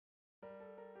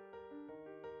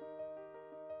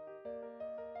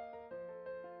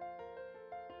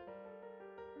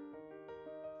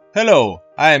Hello,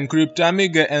 I am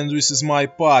CryptoAmiga and this is my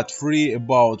part 3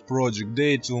 about Project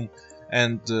Datum,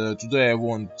 and today I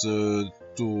want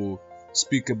to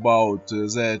speak about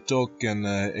the token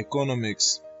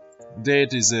economics.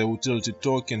 Date is a utility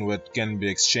token that can be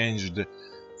exchanged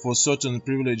for certain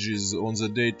privileges on the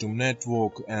Datum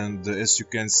network, and as you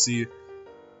can see,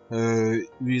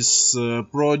 this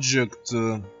project,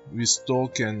 this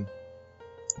token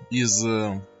is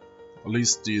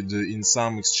listed in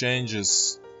some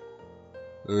exchanges.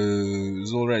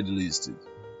 Is already listed,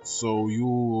 so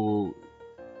you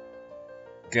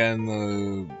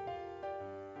can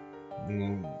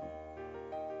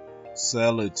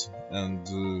sell it, and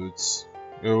it's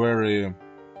a very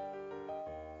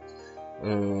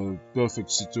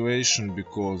perfect situation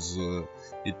because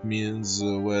it means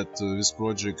that this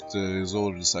project is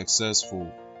already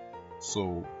successful.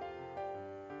 So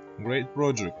great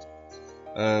project.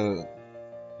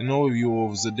 An overview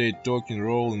of the date token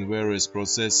role in various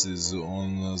processes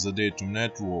on the Datum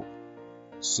network.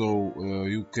 So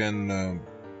you can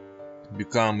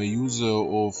become a user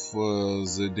of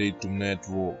the Datum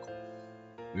network,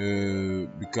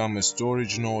 become a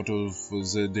storage node of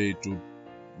the Datum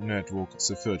network, it's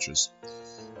a purchase,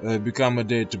 become a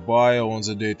data buyer on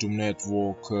the Datum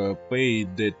network, pay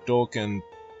the token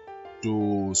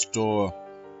to store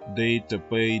data,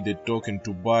 pay the token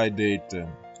to buy data,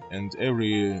 and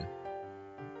every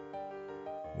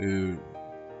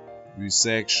this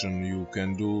action you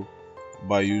can do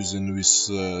by using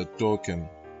this token.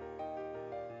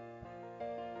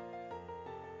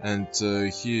 And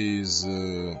here is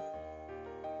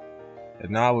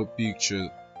another picture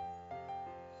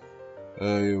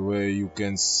where you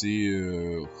can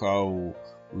see how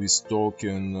this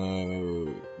token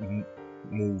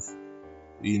move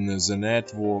in the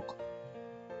network.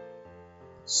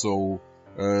 So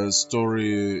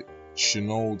storage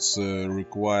nodes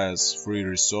requires free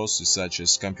resources such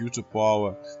as computer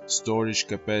power, storage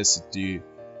capacity,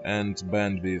 and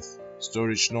bandwidth.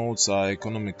 Storage nodes are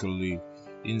economically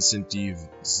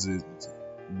incentivized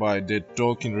by the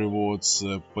token rewards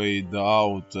paid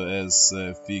out as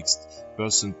a fixed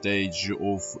percentage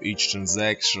of each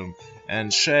transaction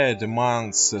and shared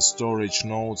amongst storage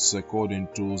nodes according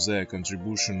to their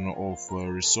contribution of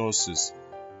resources.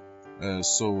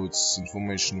 So it's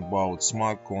information about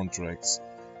smart contracts.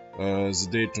 The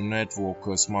Datum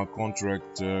network smart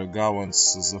contract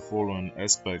governs the following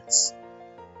aspects,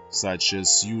 such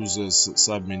as users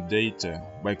submit data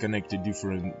by connecting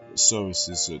different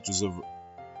services to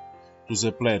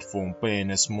the platform, paying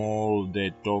a small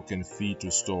data token fee to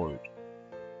store it.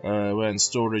 When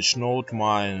storage node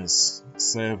mines,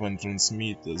 save and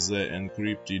transmit the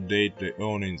encrypted data,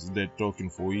 earning the token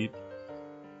for it,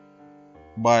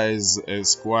 buys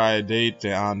acquired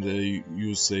data under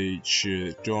usage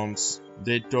terms.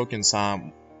 Data tokens are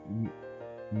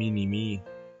mini-me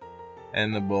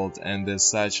enabled and as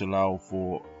such allow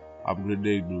for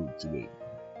upgradability.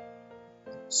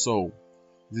 So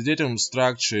the Datum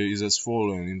structure is as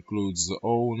following: includes the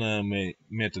owner,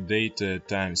 metadata,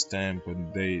 timestamp,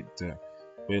 and data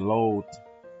payload.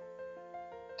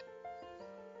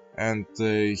 And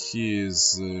here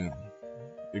is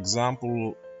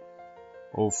example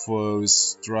of this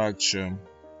structure.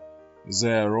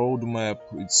 The roadmap,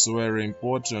 it's very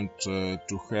important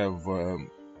to have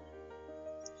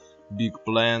big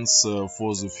plans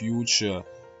for the future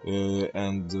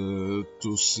and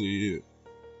to see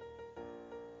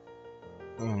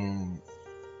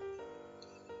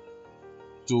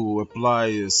to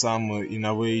apply some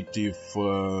innovative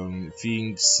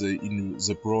things in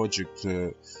the project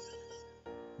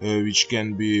which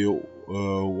can be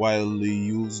widely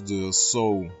used.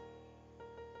 So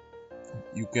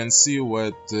you can see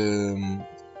what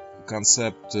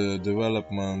concept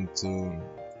development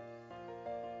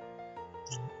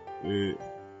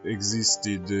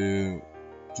existed 2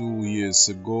 years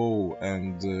ago,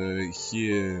 and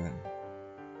here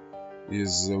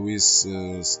is this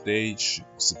stage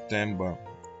September,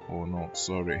 oh no,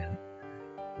 sorry,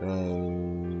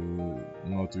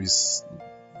 not this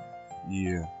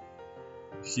year.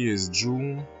 Here is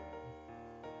June.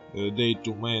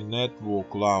 Datum main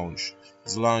network launch.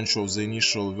 The launch of the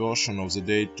initial version of the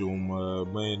Datum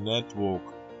main network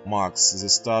marks the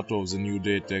start of the new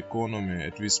data economy.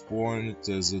 At this point,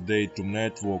 the Datum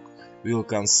network will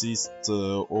consist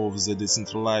of the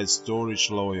decentralized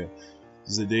storage layer,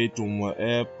 the Datum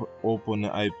app, open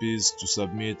IPs to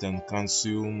submit and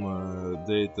consume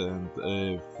data, and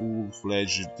a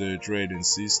full-fledged trading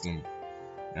system.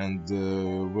 And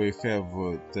we have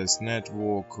test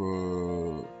network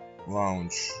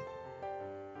launch.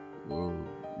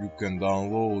 You can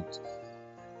download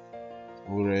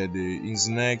already. In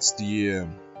the next year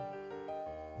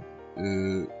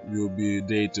will be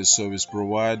data service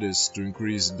providers to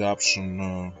increase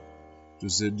adoption to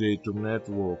the Datum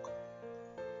network.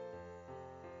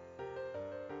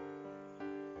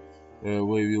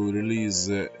 We will release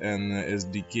an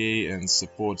SDK and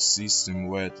support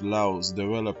system that allows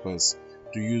developers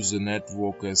to use the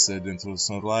network as a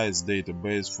decentralized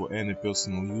database for any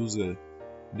personal user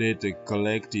data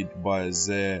collected by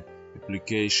the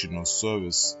application or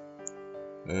service.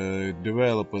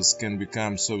 Developers can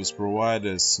become service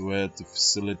providers that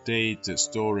facilitate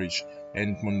storage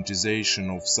and monetization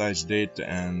of such data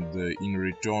and in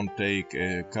return take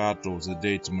a cut of the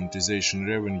data monetization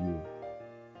revenue.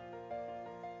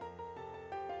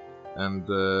 And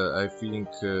I think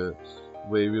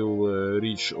they will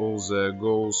reach all their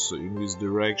goals in this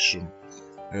direction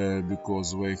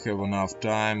because they have enough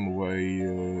time,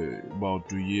 about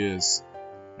 2 years,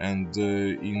 and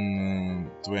in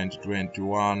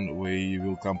 2021 we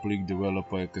will complete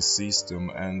developer ecosystem,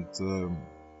 and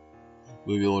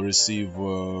we will receive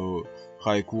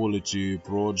high quality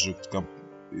project.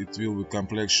 It will be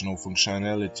completion of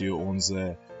functionality on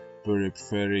the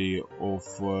periphery of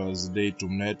the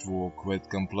Datum network that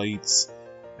completes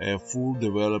a full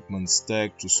development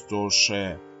stack to store,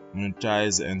 share,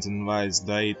 monetize and analyze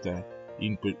data,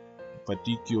 in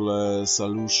particular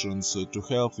solutions to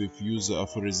help with user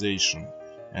authorization.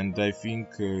 And I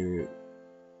think in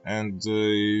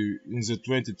the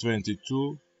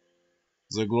 2022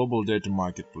 the global data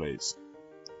marketplace.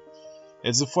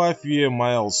 At the 5-year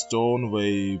milestone,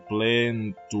 they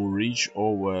plan to reach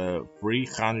over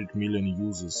 300 million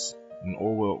users in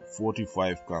over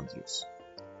 45 countries.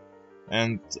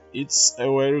 And it's a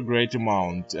very great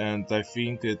amount, and I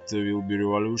think it will be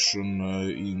revolution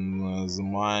in the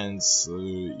minds,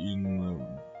 in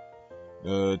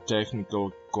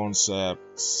technical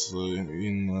concepts,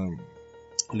 in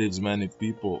lives many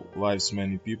people,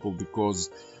 because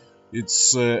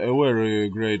it's a very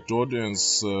great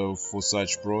audience for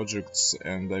such projects,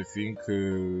 and I think they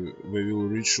will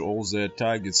reach all their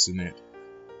targets in it.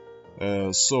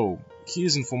 So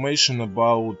here's information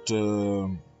about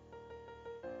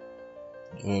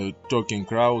token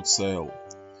Crowdsale.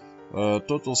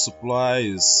 Total supply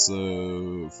is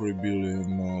 3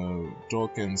 billion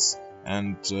tokens,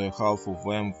 and half of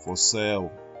them for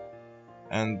sale.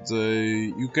 And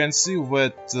you can see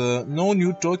that no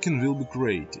new token will be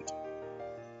created.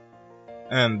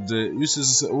 And this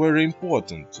is very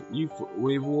important. If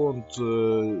we want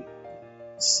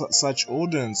such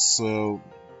audience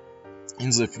in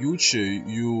the future,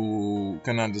 you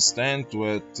can understand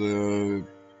that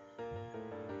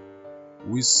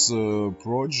this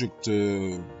project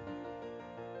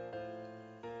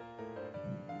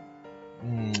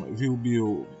will be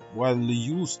widely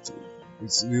used.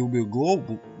 It will be a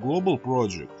global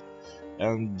project,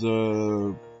 and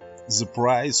the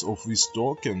price of this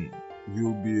token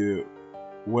will be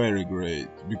very great,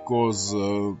 because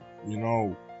it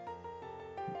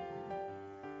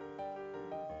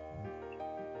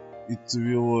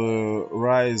will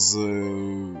rise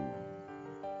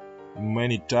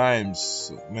many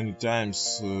times in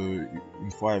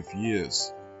 5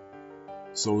 years.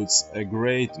 So it's a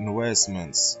great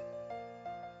investment,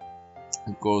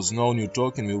 because no new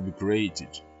token will be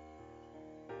created.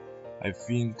 I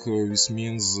think this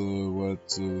means that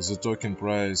the token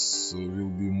price will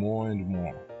be more and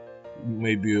more.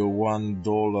 Maybe $1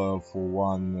 for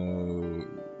one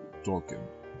token.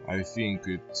 I think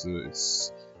it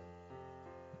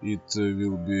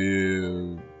will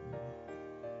be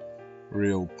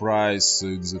real price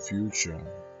in the future.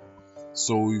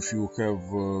 So if you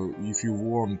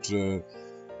want to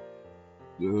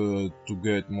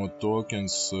get more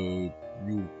tokens,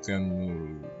 you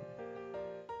can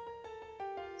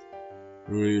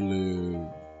really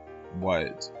buy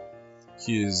it.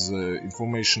 Here's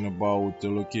information about the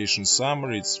allocation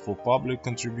summary. It's for public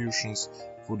contributions,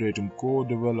 for Datum core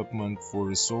development, for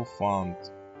resource fund.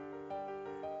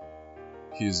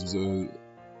 Here's the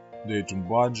Datum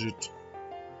budget,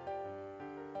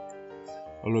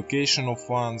 allocation of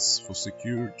funds for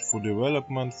security, for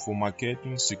development, for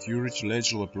marketing, security,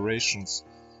 legal operations,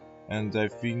 and I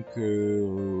think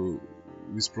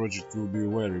this project will be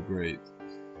very great.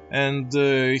 And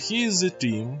here's the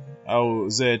team.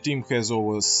 The team has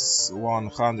over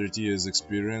 100 years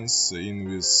experience in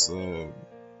this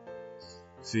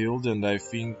field, and I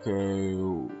think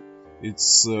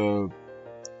it's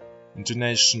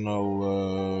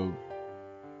international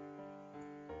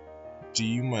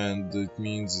team, and it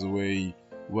means that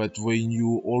they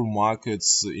knew all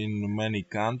markets in many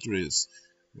countries.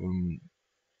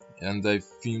 and I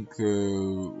think we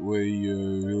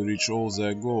will reach all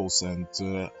their goals, and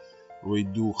we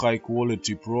do high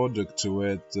quality product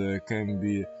that can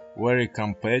be very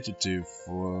competitive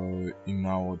in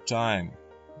our time.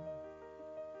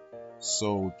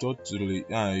 So totally,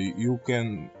 you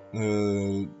can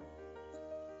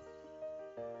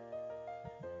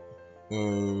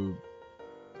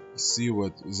see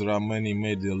what there are many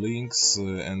media links,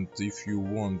 and if you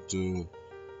want to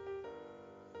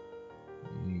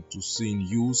see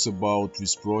news about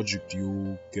this project,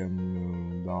 you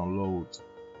can download.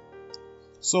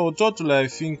 So totally, I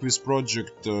think this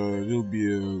project will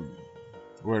be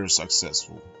very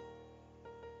successful.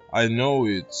 I know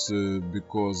it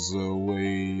because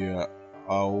we are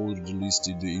already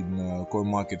listed in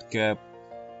CoinMarketCap,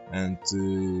 and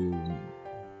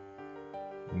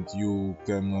you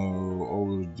can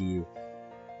already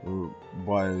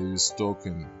buy this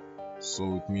token.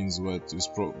 So it means that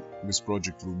this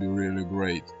project will be really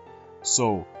great.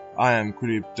 So I am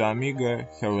Crypto Amiga.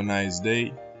 Have a nice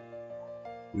day.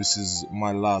 This is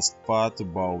my last part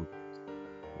about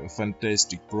a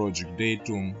fantastic project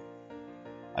Datum.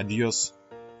 Adios.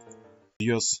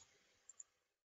 Adios.